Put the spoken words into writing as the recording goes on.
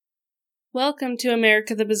Welcome to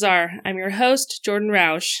America the Bizarre. I'm your host, Jordan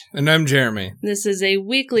Roush. And I'm Jeremy. This is a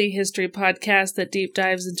weekly history podcast that deep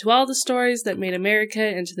dives into all the stories that made America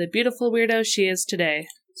into the beautiful weirdo she is today.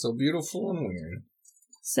 So beautiful and weird.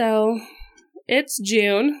 So, it's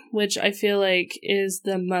June, which I feel like is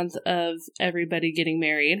the month of everybody getting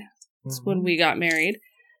married. It's when we got married.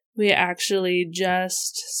 We actually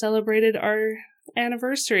just celebrated our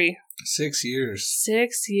anniversary. 6 years.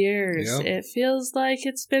 6 years. Yep. It feels like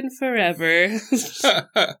it's been forever.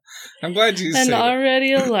 I'm glad you said And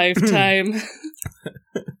already a lifetime.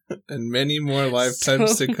 And many more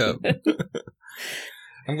lifetimes to come.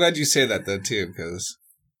 I'm glad you say that, though, too, because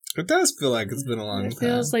it does feel like it's been a long time. It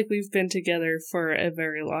feels like we've been together for a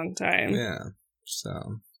very long time. Yeah.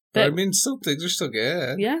 So, but I mean, still, things are still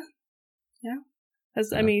good. Yeah.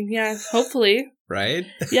 I mean, hopefully. Right?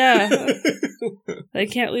 Yeah. I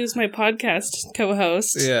can't lose my podcast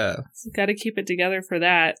co-host. Yeah. So got to keep it together for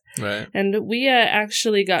that. Right. And we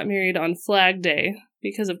actually got married on Flag Day,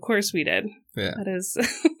 because of course we did. Yeah. That is...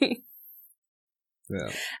 Yeah.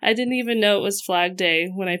 I didn't even know it was Flag Day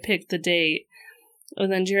when I picked the date. And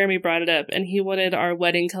then Jeremy brought it up, and he wanted our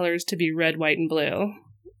wedding colors to be red, white, and blue.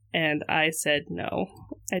 And I said no.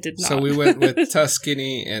 I did not. So we went with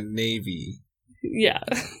Tuscany and navy. Yeah.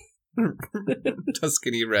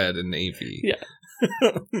 Tuscany red and navy. Yeah.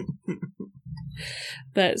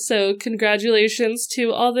 But so congratulations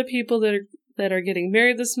to all the people that are getting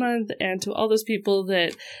married this month, and to all those people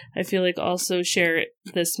that I feel like also share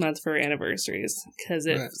this month for anniversaries, because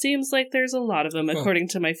it seems like there's a lot of them according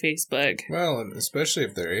to my Facebook. Well, especially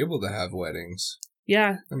if they're able to have weddings.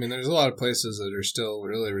 Yeah. I mean, there's a lot of places that are still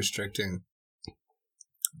really restricting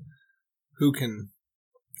who can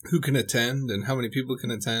attend and how many people can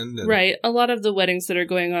attend. And right. A lot of the weddings that are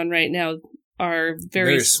going on right now are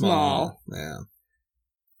very small. Yeah.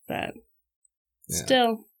 But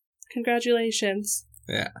still, congratulations.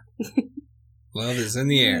 Yeah. Love is in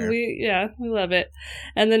the air. We love it.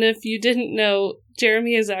 And then if you didn't know,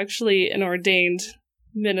 Jeremy is actually an ordained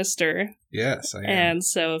minister. Yes, I am. And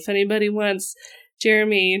so if anybody wants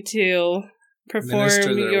Jeremy to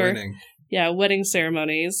perform your wedding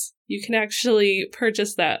ceremonies, you can actually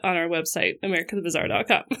purchase that on our website,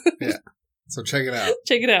 americathebizarre.com. Yeah. So check it out.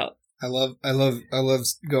 Check it out. I love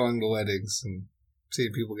going to weddings and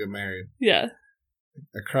seeing people get married. Yeah.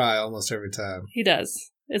 I cry almost every time. He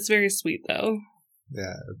does. It's very sweet, though.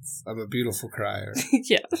 Yeah, I'm a beautiful crier.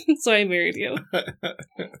 Yeah, so I married you.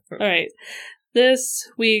 All right. This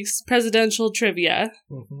week's presidential trivia.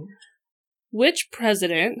 Mm-hmm. Which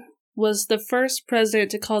president was the first president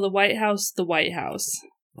to call the White House the White House?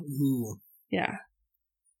 Ooh. Yeah.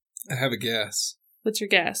 I have a guess. What's your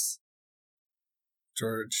guess?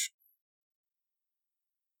 George.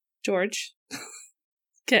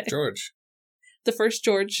 Okay. George. The first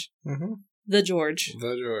George. Mm-hmm. The George.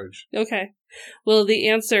 Okay. Well, the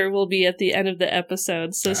answer will be at the end of the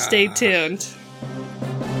episode, so stay tuned.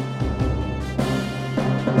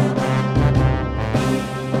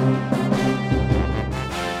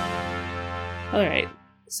 All right.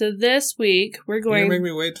 So this week, we're going... You make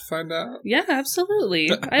me wait to find out? Yeah, absolutely.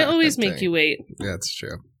 I always make you wait. Yeah, that's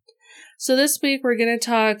true. So this week, we're going to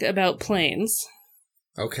talk about planes.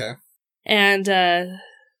 Okay. And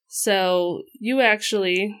so you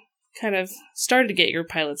actually kind of started to get your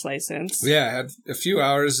pilot's license. Yeah, I had a few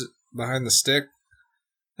hours behind the stick.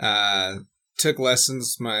 Took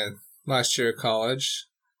lessons my last year of college.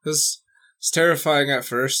 It was terrifying at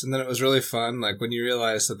first, and then it was really fun. Like when you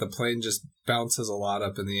realize that the plane just bounces a lot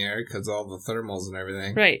up in the air because all the thermals and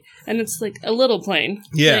everything. Right, and it's like a little plane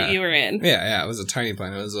that you were in. Yeah, it was a tiny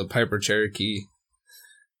plane. It was a Piper Cherokee,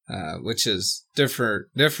 which is different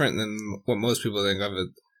than what most people think of it.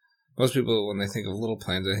 Most people, when they think of little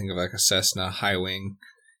planes, they think of like a Cessna high wing.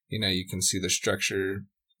 You know, you can see the structure,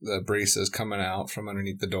 the braces coming out from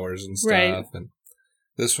underneath the doors and stuff. Right. And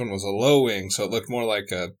this one was a low wing, so it looked more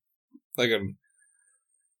like a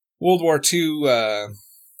World War II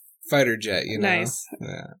fighter jet, you know? Nice.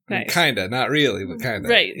 Yeah. Nice. Kinda, not really, but kinda.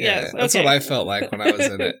 Right, yeah. yes. That's okay. what I felt like when I was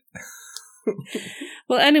in it.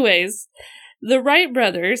 Well, anyways, the Wright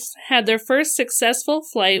brothers had their first successful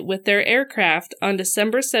flight with their aircraft on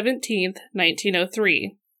December 17th,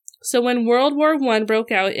 1903. So when World War I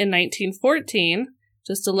broke out in 1914,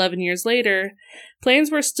 just 11 years later,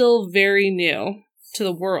 planes were still very new to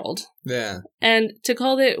the world. Yeah. And to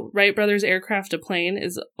call the Wright brothers aircraft a plane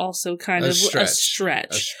is also kind of a stretch.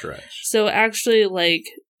 A stretch. So actually, like,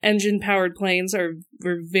 engine-powered planes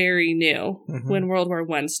were very new when World War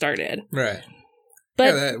I started. Right.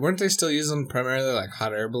 But weren't they still using primarily like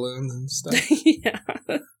hot air balloons and stuff? yeah.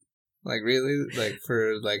 Like, really? Like,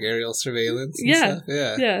 for, like, aerial surveillance and Yeah. stuff?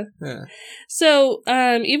 Yeah. Yeah. So,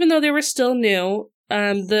 even though they were still new,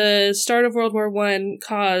 the start of World War I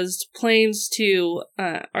caused planes to,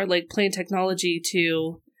 plane technology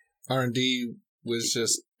to... R&D was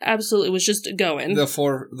just... Absolutely, was just going. The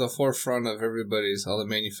forefront of all the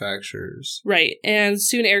manufacturers. Right, and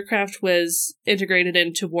soon aircraft was integrated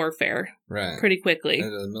into warfare. Right. Pretty quickly.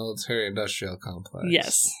 Into the military-industrial complex.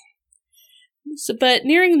 Yes. So, but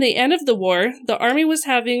nearing the end of the war, the Army was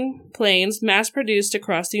having planes mass-produced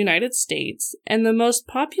across the United States, and the most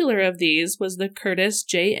popular of these was the Curtiss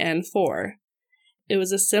JN-4. It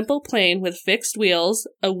was a simple plane with fixed wheels,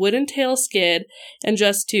 a wooden tail skid, and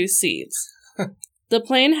just 2 seats. The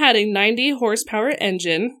plane had a 90-horsepower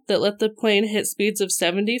engine that let the plane hit speeds of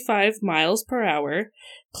 75 miles per hour,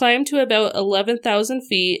 climb to about 11,000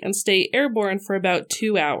 feet, and stay airborne for about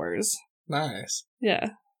 2 hours. Nice.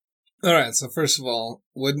 Yeah. All right, so first of all,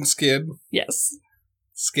 wooden skid. Yes.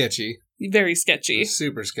 Sketchy. Very sketchy.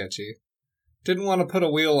 Super sketchy. Didn't want to put a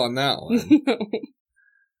wheel on that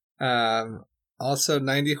one. Also,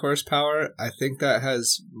 90 horsepower. I think that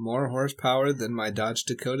has more horsepower than my Dodge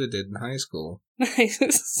Dakota did in high school.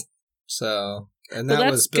 Nice. So, and that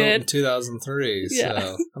was built in 2003, yeah.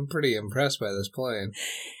 So I'm pretty impressed by this plane.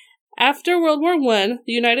 After World War I,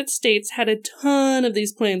 the United States had a ton of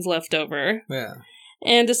these planes left over. Yeah.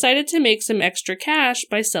 And decided to make some extra cash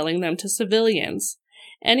by selling them to civilians.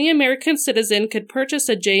 Any American citizen could purchase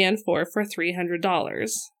a JN-4 for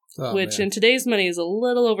 $300, which in today's money is a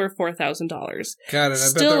little over $4,000. God, and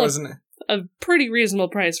I bet there wasn't a pretty reasonable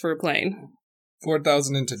price for a plane.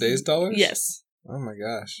 $4,000 in today's dollars? Yes. Oh my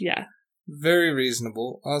gosh. Yeah. Very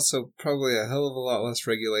reasonable. Also, probably a hell of a lot less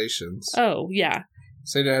regulations. Oh, yeah.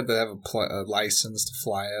 So you had to have a license to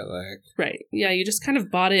fly it, like... Right. Yeah, you just kind of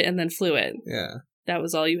bought it and then flew it. Yeah. That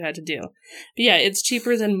was all you had to do. But yeah, it's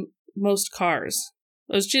cheaper than most cars.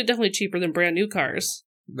 It was definitely cheaper than brand new cars.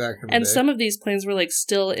 Back in the and day. some of these planes were like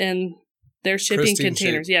still in their shipping Pristine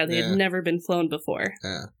containers. shape. Yeah, they had never been flown before.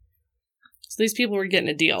 Yeah. So these people were getting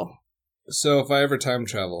a deal. So if I ever time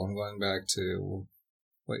travel, I'm going back to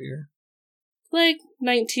what year? Like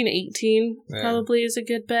 1918 probably is a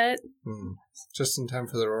good bet. Just in time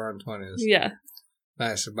for the Roaring 20s. Yeah.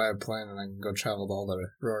 I should buy a plane and I can go travel to all the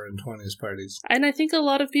Roaring 20s parties. And I think a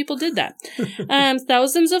lot of people did that.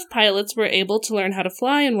 Thousands of pilots were able to learn how to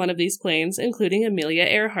fly in one of these planes, including Amelia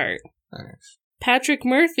Earhart. Nice. Patrick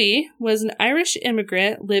Murphy was an Irish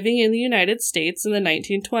immigrant living in the United States in the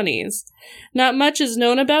 1920s. Not much is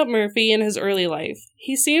known about Murphy in his early life.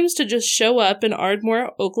 He seems to just show up in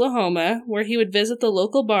Ardmore, Oklahoma, where he would visit the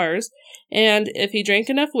local bars, and if he drank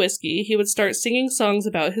enough whiskey, he would start singing songs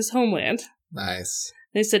about his homeland. Nice.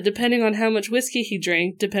 They said depending on how much whiskey he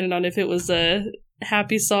drank, depended on if it was a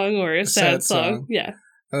happy song or a sad song. Yeah.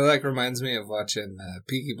 That reminds me of watching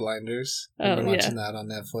Peaky Blinders. I've been watching that on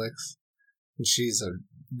Netflix. And she's a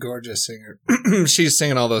gorgeous singer. She's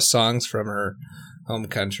singing all those songs from her home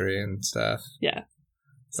country and stuff. Yeah.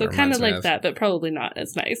 So kind of like that, but probably not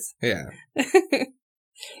as nice. Yeah.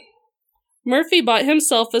 Murphy bought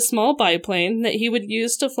himself a small biplane that he would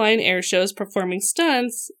use to fly in air shows performing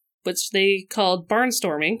stunts, which they called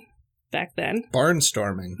barnstorming back then.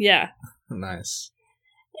 Barnstorming? Yeah. Nice.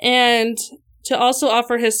 And to also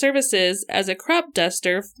offer his services as a crop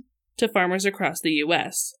duster to farmers across the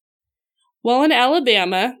U.S. While in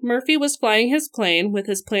Alabama, Murphy was flying his plane with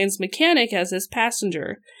his plane's mechanic as his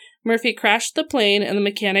passenger. Murphy crashed the plane and the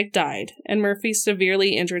mechanic died, and Murphy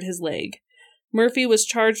severely injured his leg. Murphy was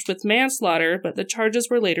charged with manslaughter, but the charges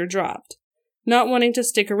were later dropped. Not wanting to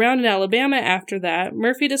stick around in Alabama after that,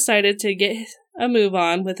 Murphy decided to get a move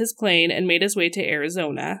on with his plane and made his way to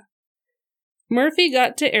Arizona. Murphy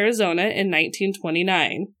got to Arizona in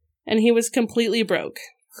 1929, and he was completely broke.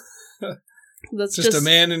 That's just a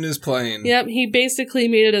man in his plane. Yep, he basically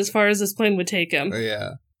made it as far as his plane would take him.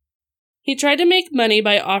 Yeah. He tried to make money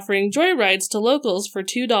by offering joyrides to locals for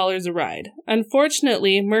 $2 a ride.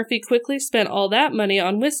 Unfortunately, Murphy quickly spent all that money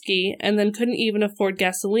on whiskey and then couldn't even afford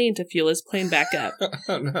gasoline to fuel his plane back up.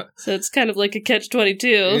 Oh, no. So it's kind of like a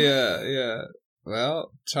catch-22. Yeah, yeah.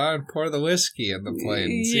 Well, try and pour the whiskey in the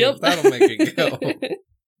plane and see Yep. if that'll make it go.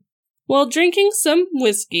 While drinking some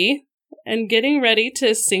whiskey and getting ready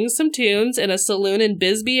to sing some tunes in a saloon in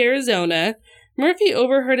Bisbee, Arizona, Murphy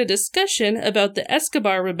overheard a discussion about the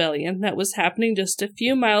Escobar Rebellion that was happening just a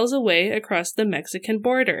few miles away across the Mexican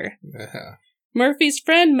border. Yeah. Murphy's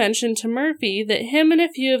friend mentioned to Murphy that him and a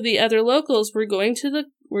few of the other locals were going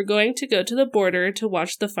to go to the border to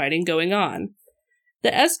watch the fighting going on.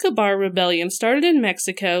 The Escobar Rebellion started in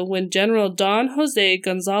Mexico when General Don Jose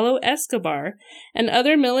Gonzalo Escobar and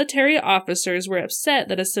other military officers were upset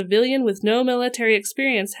that a civilian with no military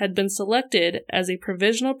experience had been selected as a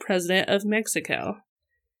provisional president of Mexico.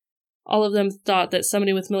 All of them thought that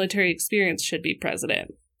somebody with military experience should be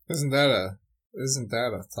president. Isn't that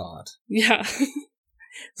a thought? Yeah.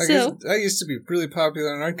 That used to be really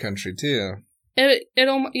popular in our country, too.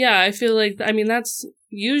 I feel like, that's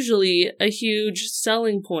usually a huge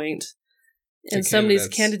selling point in somebody's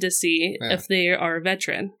candidacy if they are a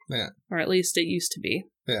veteran. Yeah. Or at least it used to be.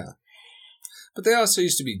 Yeah. But they also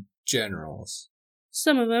used to be generals.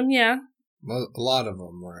 Some of them, yeah. A lot of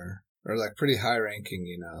them were. Or like pretty high ranking,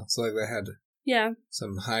 So like they had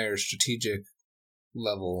some higher strategic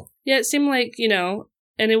level. Yeah, it seemed like,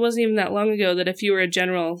 and it wasn't even that long ago that if you were a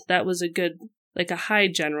general, that was a good, like a high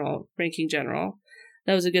general, ranking general,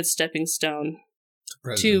 that was a good stepping stone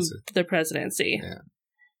to the presidency. Yeah.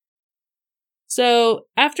 So,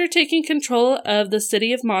 after taking control of the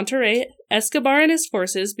city of Monterrey, Escobar and his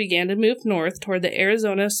forces began to move north toward the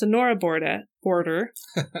Arizona-Sonora border.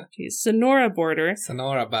 Sonora border.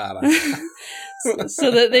 Sonora border. So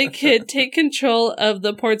that they could take control of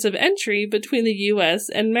the ports of entry between the U.S.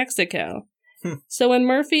 and Mexico. So when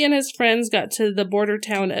Murphy and his friends got to the border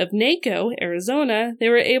town of Naco, Arizona, they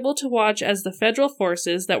were able to watch as the federal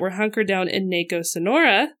forces that were hunkered down in Naco,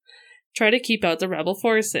 Sonora, try to keep out the rebel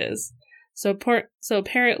forces. So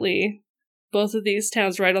apparently, both of these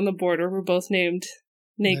towns right on the border were both named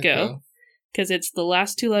Naco, because it's the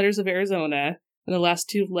last two letters of Arizona and the last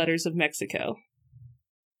two letters of Mexico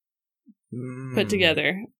put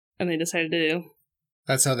together, and they decided to do.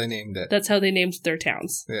 That's how they named it. That's how they named their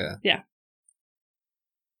towns. Yeah. Yeah.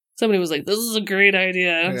 Somebody was like, this is a great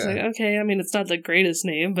idea. I was like, okay, it's not the greatest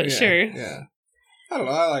name, but sure. Yeah. I don't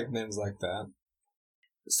know, I like names like that.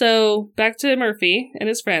 So, back to Murphy and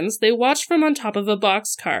his friends. They watched from on top of a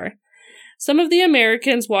boxcar. Some of the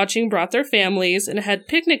Americans watching brought their families and had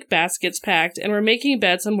picnic baskets packed and were making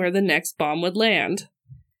bets on where the next bomb would land.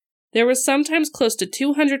 There were sometimes close to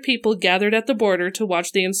 200 people gathered at the border to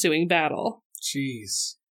watch the ensuing battle.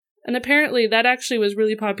 Jeez. And apparently that actually was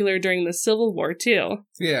really popular during the Civil War, too.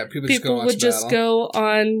 Yeah, people would just go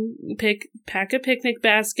on, pack a picnic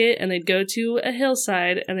basket, and they'd go to a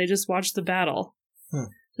hillside, and they just watch the battle.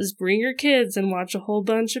 Just bring your kids and watch a whole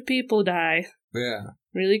bunch of people die. Yeah.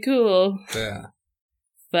 Really cool. Yeah.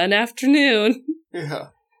 Fun afternoon. Yeah.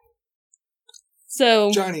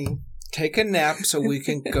 So... Johnny, take a nap so we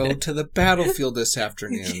can go to the battlefield this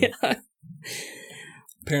afternoon. Yeah.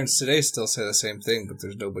 Parents today still say the same thing, but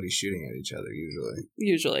there's nobody shooting at each other,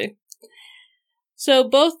 usually. So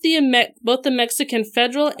both the Mexican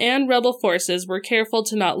federal and rebel forces were careful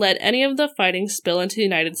to not let any of the fighting spill into the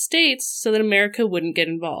United States so that America wouldn't get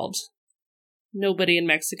involved. Nobody in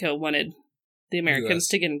Mexico wanted the Americans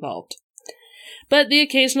to get involved. But the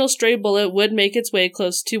occasional stray bullet would make its way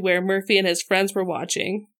close to where Murphy and his friends were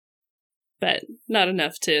watching. But not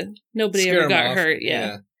enough to... Nobody ever got hurt,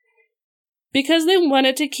 yeah. Because they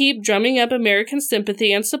wanted to keep drumming up American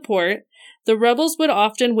sympathy and support, the rebels would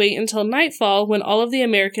often wait until nightfall when all of the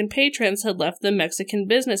American patrons had left the Mexican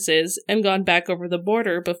businesses and gone back over the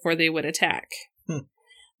border before they would attack.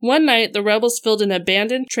 One night, the rebels filled an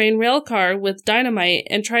abandoned train rail car with dynamite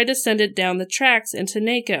and tried to send it down the tracks into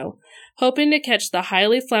Naco, hoping to catch the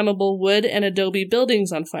highly flammable wood and adobe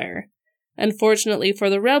buildings on fire. Unfortunately for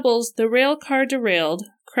the rebels, the rail car derailed,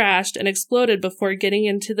 crashed, and exploded before getting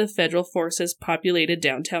into the federal forces' populated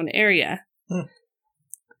downtown area.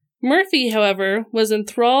 Murphy, however, was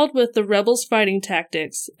enthralled with the rebels' fighting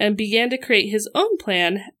tactics and began to create his own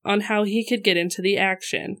plan on how he could get into the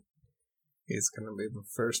action. He's going to be the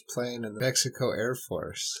first plane in the Mexico Air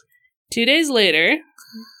Force. 2 days later,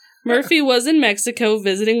 Murphy was in Mexico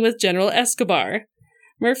visiting with General Escobar.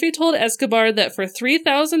 Murphy told Escobar that for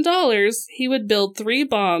 $3,000, he would build 3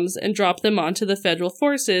 bombs and drop them onto the federal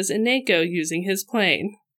forces in Naco using his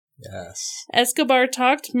plane. Yes. Escobar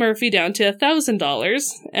talked Murphy down to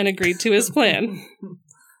 $1,000 and agreed to his plan.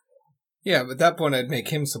 Yeah, but at that point I'd make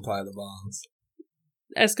him supply the bombs.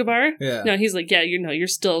 Escobar? Yeah. No, he's like, yeah, you're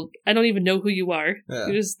still, I don't even know who you are. Yeah.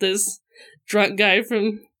 You're just this drunk guy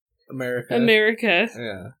from America.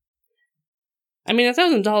 Yeah. I mean,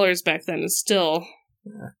 $1,000 back then is still...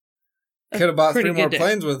 Yeah. Could have bought 3 more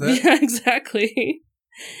planes with it. Yeah, exactly.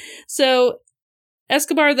 So,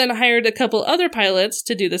 Escobar then hired a couple other pilots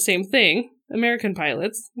to do the same thing, American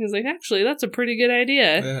pilots. He was like, actually, that's a pretty good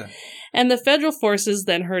idea. Yeah. And the federal forces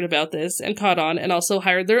then heard about this and caught on and also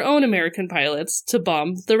hired their own American pilots to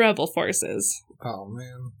bomb the rebel forces. Oh,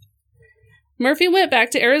 man. Murphy went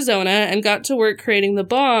back to Arizona and got to work creating the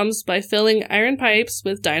bombs by filling iron pipes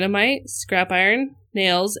with dynamite, scrap iron,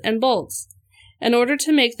 nails, and bolts. In order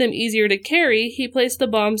to make them easier to carry, he placed the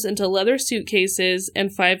bombs into leather suitcases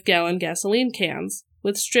and 5-gallon gasoline cans,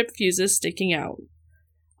 with strip fuses sticking out.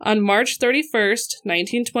 On March 31st,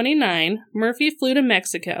 1929, Murphy flew to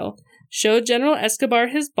Mexico, showed General Escobar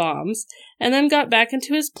his bombs, and then got back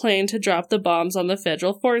into his plane to drop the bombs on the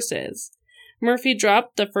federal forces. Murphy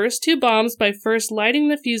dropped the first 2 bombs by first lighting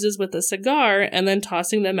the fuses with a cigar and then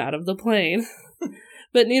tossing them out of the plane.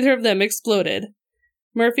 But neither of them exploded.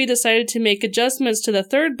 Murphy decided to make adjustments to the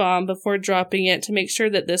 3rd bomb before dropping it to make sure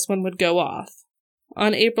that this one would go off.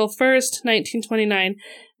 On April 1st, 1929,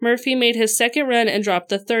 Murphy made his 2nd run and dropped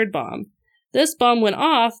the 3rd bomb. This bomb went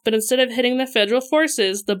off, but instead of hitting the federal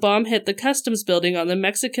forces, the bomb hit the customs building on the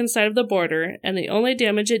Mexican side of the border, and the only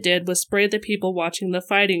damage it did was spray the people watching the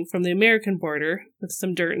fighting from the American border with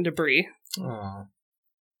some dirt and debris. Aww.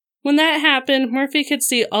 When that happened, Murphy could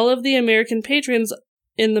see all of the American patrons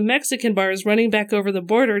in the Mexican bars running back over the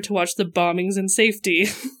border to watch the bombings in safety.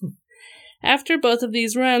 After both of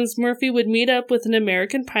these runs, Murphy would meet up with an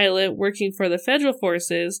American pilot working for the federal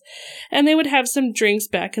forces, and they would have some drinks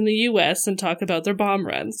back in the U.S. and talk about their bomb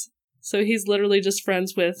runs. So he's literally just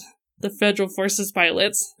friends with the federal forces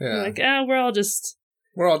pilots. Yeah. Like, we're all just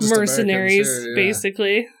mercenaries, here,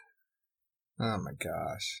 basically. Oh my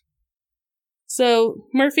gosh. So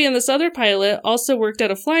Murphy and this other pilot also worked out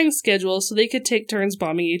a flying schedule so they could take turns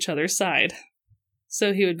bombing each other's side.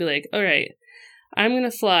 So he would be like, all right, I'm going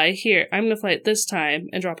to fly here. I'm going to fly at this time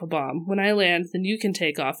and drop a bomb. When I land, then you can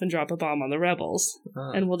take off and drop a bomb on the rebels.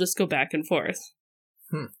 And we'll just go back and forth.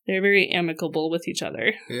 They're very amicable with each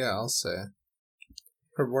other. Yeah, I'll say.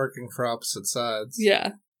 For working for opposite sides.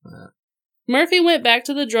 Yeah. Murphy went back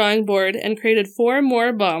to the drawing board and created 4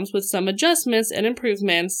 more bombs with some adjustments and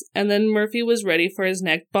improvements, and then Murphy was ready for his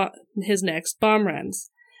next bomb runs.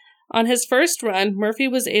 On his first run, Murphy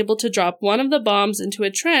was able to drop one of the bombs into a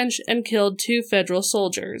trench and killed 2 federal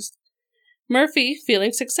soldiers. Murphy,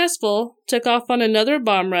 feeling successful, took off on another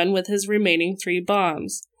bomb run with his remaining 3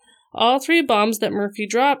 bombs. All 3 bombs that Murphy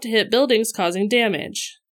dropped hit buildings causing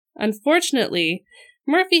damage. Unfortunately,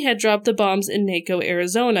 Murphy had dropped the bombs in Naco,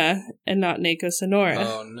 Arizona, and not Naco, Sonora.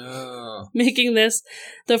 Oh no. Making this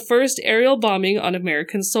the first aerial bombing on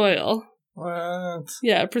American soil. What?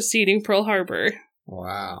 Yeah, preceding Pearl Harbor.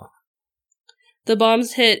 Wow. The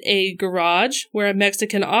bombs hit a garage where a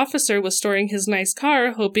Mexican officer was storing his nice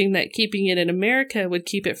car, hoping that keeping it in America would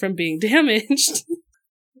keep it from being damaged.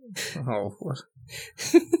 Oh,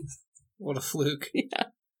 what a fluke. Yeah.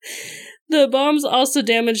 The bombs also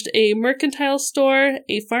damaged a mercantile store,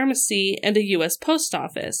 a pharmacy, and a U.S. post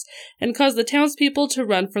office, and caused the townspeople to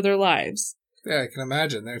run for their lives. Yeah, I can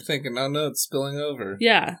imagine. They're thinking, oh no, it's spilling over.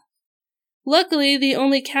 Yeah. Luckily, the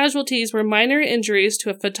only casualties were minor injuries to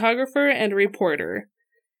a photographer and a reporter.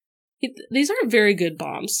 These aren't very good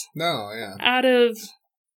bombs. No, yeah. Out of,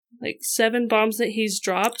 7 bombs that he's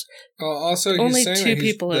dropped, also, only he's saying 2 that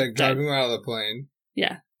people he's, have died. driving out of the plane.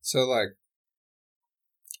 Yeah. So,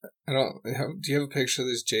 do you have a picture of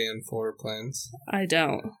these JN4 planes? I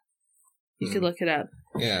don't. You could look it up.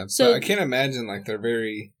 Yeah, so but I can't imagine, they're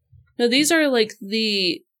very... No, these are,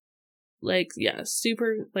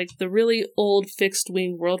 super, the really old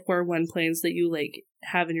fixed-wing World War I planes that you,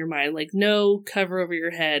 have in your mind. No cover over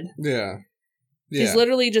your head. Yeah. He's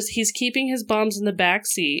literally he's keeping his bombs in the back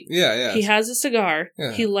seat. Yeah. He has a cigar.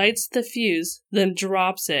 Yeah. He lights the fuse, then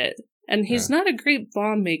drops it. And he's not a great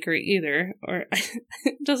bomb maker either. Or,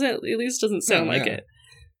 at least doesn't sound like it.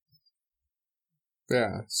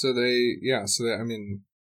 Yeah, I'm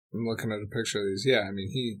looking at a picture of these. Yeah,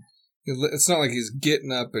 it's not like he's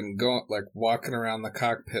getting up and going, walking around the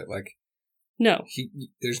cockpit. No.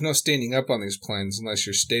 There's no standing up on these planes unless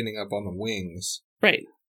you're standing up on the wings. Right.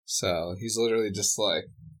 So he's literally just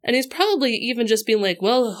And he's probably even just being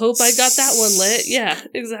well, hope I got that one lit. Yeah,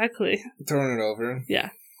 exactly. Throwing it over. Yeah.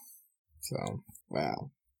 So,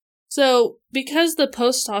 wow. So, because the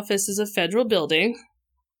post office is a federal building,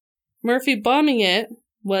 Murphy bombing it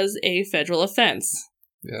was a federal offense.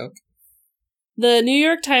 Yep. The New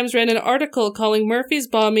York Times ran an article calling Murphy's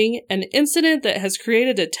bombing an incident that has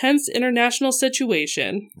created a tense international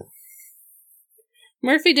situation.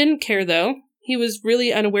 Murphy didn't care, though. He was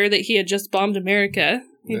really unaware that he had just bombed America.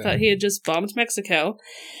 He thought he had just bombed Mexico.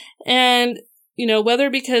 And, whether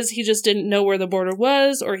because he just didn't know where the border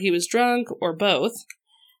was, or he was drunk, or both,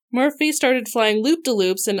 Murphy started flying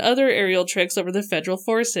loop-de-loops and other aerial tricks over the federal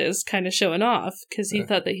forces, kind of showing off, because he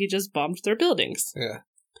thought that he just bombed their buildings. Yeah.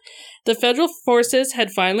 The federal forces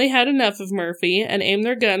had finally had enough of Murphy and aimed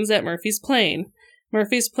their guns at Murphy's plane.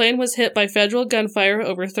 Murphy's plane was hit by federal gunfire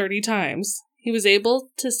over 30 times. He was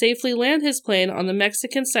able to safely land his plane on the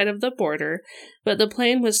Mexican side of the border, but the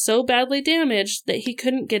plane was so badly damaged that he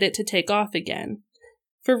couldn't get it to take off again.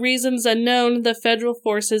 For reasons unknown, the federal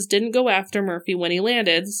forces didn't go after Murphy when he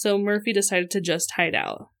landed, so Murphy decided to just hide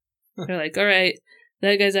out. They're like, all right,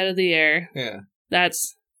 that guy's out of the air. Yeah.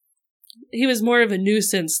 He was more of a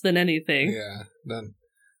nuisance than anything. Yeah. Done.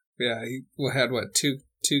 Yeah, he had,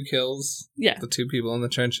 two kills? Yeah. The 2 people in the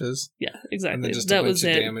trenches? Yeah, exactly. And then just that a bunch was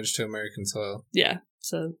of damage to American soil. Yeah,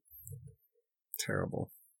 so...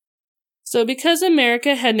 Terrible. So because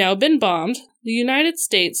America had now been bombed, the United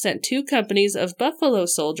States sent 2 companies of Buffalo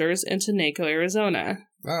Soldiers into Naco, Arizona.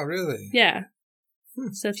 Oh, really? Yeah.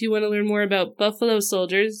 So if you want to learn more about Buffalo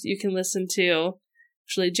Soldiers, you can listen to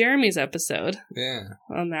actually Jeremy's episode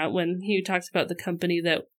on that when he talks about the company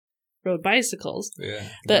that rode bicycles. Yeah.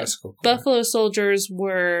 But Buffalo Soldiers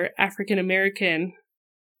were African American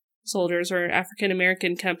soldiers or African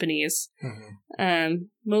American companies,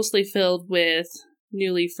 mostly filled with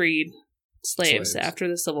newly freed slaves after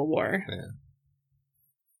the Civil War. Yeah.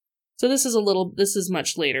 So this is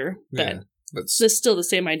much later, but it's still the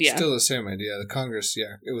same idea. Still the same idea. The Congress,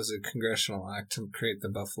 it was a congressional act to create the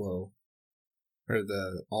Buffalo, or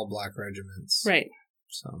the all-black regiments. Right.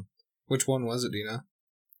 So, which one was it, do you know?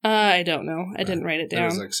 I don't know. I didn't write it down. There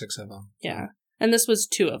was like 6 of them. Yeah. And this was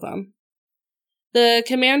 2 of them. The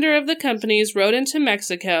commander of the companies rode into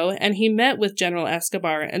Mexico, and he met with General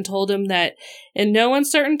Escobar and told him that in no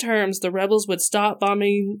uncertain terms the rebels would stop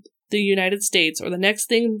bombing the United States, or the next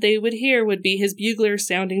thing they would hear would be his bugler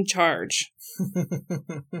sounding charge.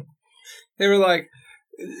 They were like,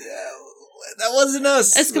 that wasn't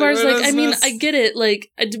us. Escobar's like, I mean, I get it. Like,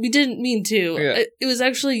 we didn't mean to. Yeah. It was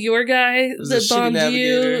actually your guy that bombed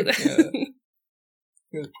you.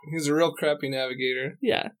 Yeah. He was a real crappy navigator.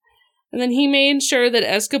 Yeah. And then he made sure that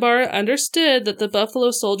Escobar understood that the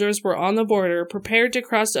Buffalo Soldiers were on the border, prepared to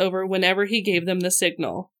cross over whenever he gave them the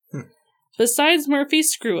signal. Besides Murphy's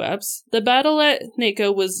screw-ups, the battle at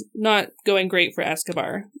Naco was not going great for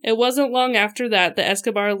Escobar. It wasn't long after that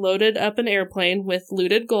Escobar loaded up an airplane with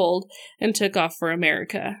looted gold and took off for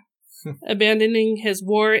America, abandoning his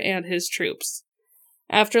war and his troops.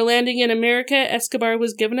 After landing in America, Escobar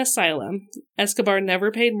was given asylum. Escobar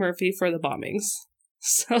never paid Murphy for the bombings.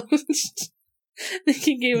 So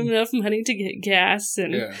he gave him enough money to get gas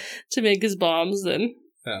and to make his bombs, and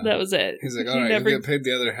that was it. He's like, all right, you'll get paid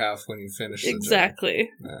the other half when you finish the job. Exactly.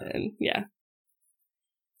 And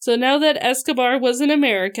so now that Escobar was in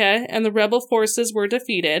America and the rebel forces were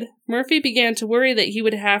defeated, Murphy began to worry that he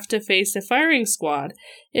would have to face a firing squad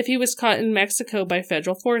if he was caught in Mexico by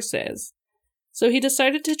federal forces. So he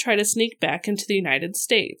decided to try to sneak back into the United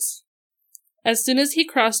States. As soon as he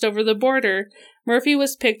crossed over the border, Murphy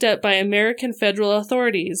was picked up by American federal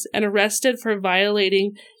authorities and arrested for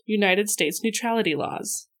violating United States neutrality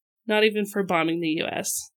laws. Not even for bombing the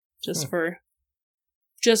U.S., just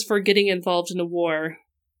for getting involved in a war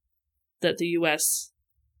that the U.S.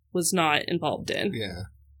 was not involved in. Yeah.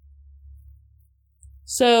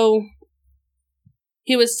 So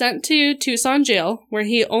he was sent to Tucson jail, where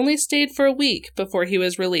he only stayed for a week before he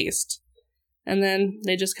was released. And then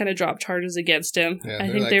they just kind of dropped charges against him. Yeah,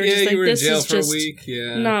 I think they were just like, this is just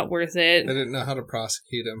not worth it. They didn't know how to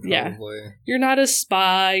prosecute him, probably. Yeah. You're not a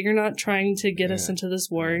spy. You're not trying to get us into this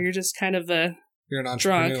war. You're just kind of you're an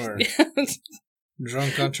entrepreneur.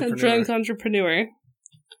 Drunk entrepreneur. A drunk entrepreneur.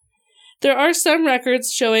 There are some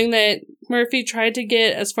records showing that Murphy tried to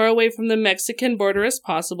get as far away from the Mexican border as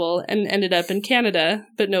possible and ended up in Canada,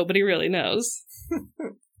 but nobody really knows. I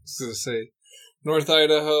was going to say, North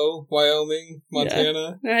Idaho, Wyoming,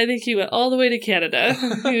 Montana. Yeah. I think he went all the way to Canada.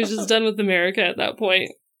 He was just done with America at that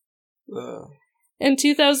point. In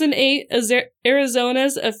 2008,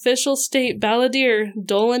 Arizona's official state balladeer,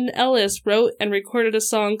 Dolan Ellis, wrote and recorded a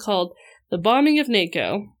song called The Bombing of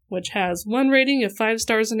Naco, which has 1 rating of 5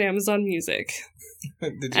 stars on Amazon Music.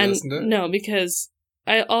 Did you listen to it? No, because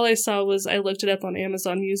all I saw was I looked it up on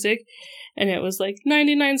Amazon Music, and it was like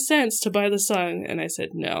 99 cents to buy the song. And I said,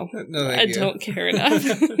 no I don't care enough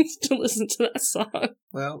to listen to that song.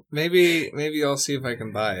 Well, maybe I'll see if I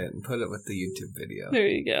can buy it and put it with the YouTube video. There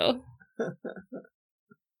you go.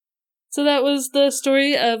 So that was the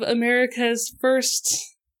story of America's first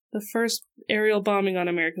aerial bombing on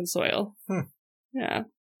American soil. Yeah.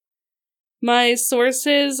 My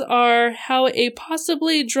sources are How a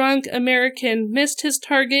Possibly Drunk American Missed His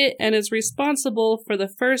Target and is Responsible for the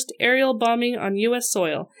First Aerial Bombing on U.S.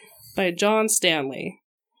 Soil by John Stanley.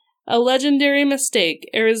 A Legendary Mistake,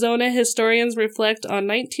 Arizona Historians Reflect on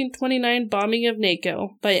 1929 Bombing of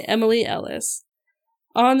Naco by Emily Ellis.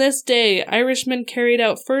 On this day, Irishmen carried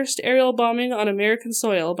out first aerial bombing on American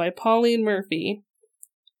soil by Pauline Murphy.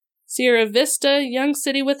 Sierra Vista, Young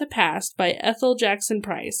City with a Past by Ethel Jackson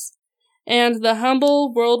Price. And the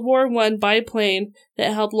humble World War I biplane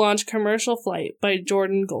that helped launch commercial flight by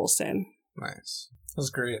Jordan Golson. Nice. That's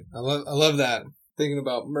great. I love that. Thinking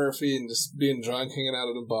about Murphy and just being drunk, hanging out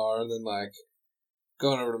at a bar, and then, like,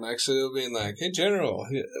 going over to Mexico being like, hey, General,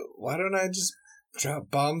 why don't I just drop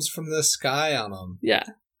bombs from the sky on them? Yeah.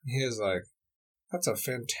 He was like, that's a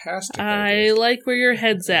fantastic I idea. like where your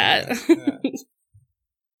head's at. Yeah.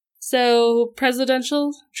 So,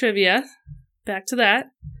 presidential trivia. Back to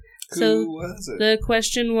that. Who was it? The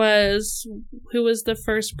question was, who was the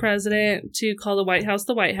first president to call the White House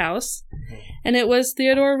the White House? And it was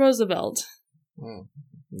Theodore Roosevelt.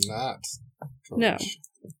 Not George. No.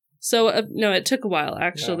 So, no, it took a while,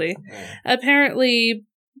 actually. Yeah. Apparently,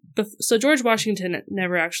 so George Washington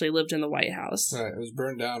never actually lived in the White House. Right, it was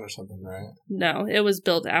burned down or something, right? No, it was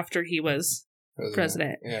built after he was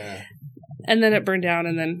president. Yeah. And then it burned down,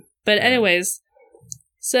 and then... But anyways,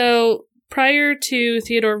 so prior to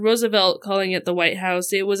Theodore Roosevelt calling it the White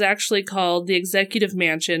House, it was actually called the Executive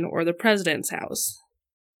Mansion or the President's House.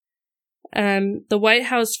 The White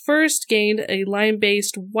House first gained a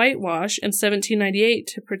lime-based whitewash in 1798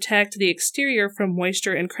 to protect the exterior from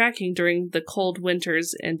moisture and cracking during the cold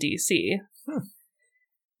winters in D.C.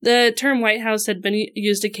 The term White House had been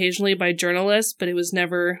used occasionally by journalists, but that was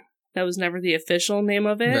never the official name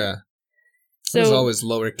of it. Yeah. So, it was always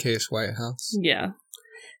lowercase White House. Yeah.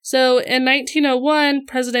 So, in 1901,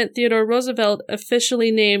 President Theodore Roosevelt officially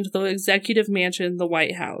named the Executive Mansion the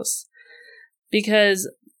White House. Because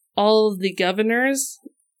all of the governors,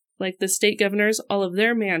 like the state governors, all of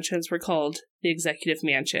their mansions were called the Executive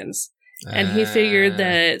Mansions. And he figured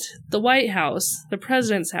that the White House, the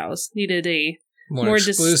President's House, needed a more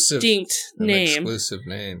distinct name. Exclusive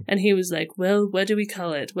name. And he was like, well, what do we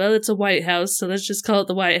call it? Well, it's a White House, so let's just call it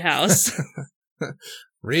the White House.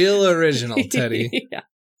 Real original, Teddy. Yeah.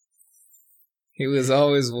 He was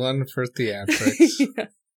always one for theatrics. Yeah.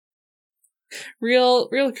 Real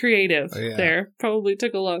creative there. Probably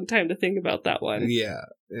took a long time to think about that one. Yeah.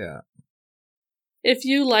 If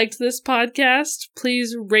you liked this podcast,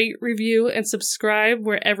 please rate, review, and subscribe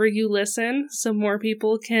wherever you listen so more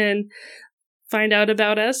people can find out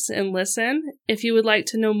about us and listen. If you would like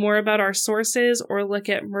to know more about our sources or look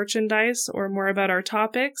at merchandise or more about our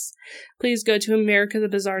topics, please go to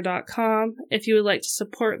americathebazaar.com. If you would like to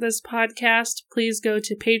support this podcast, please go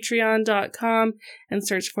to patreon.com and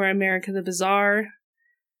search for America the Bazaar.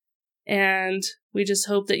 And we just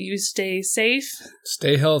hope that you stay safe.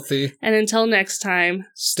 Stay healthy. And until next time,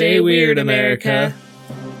 stay weird, America.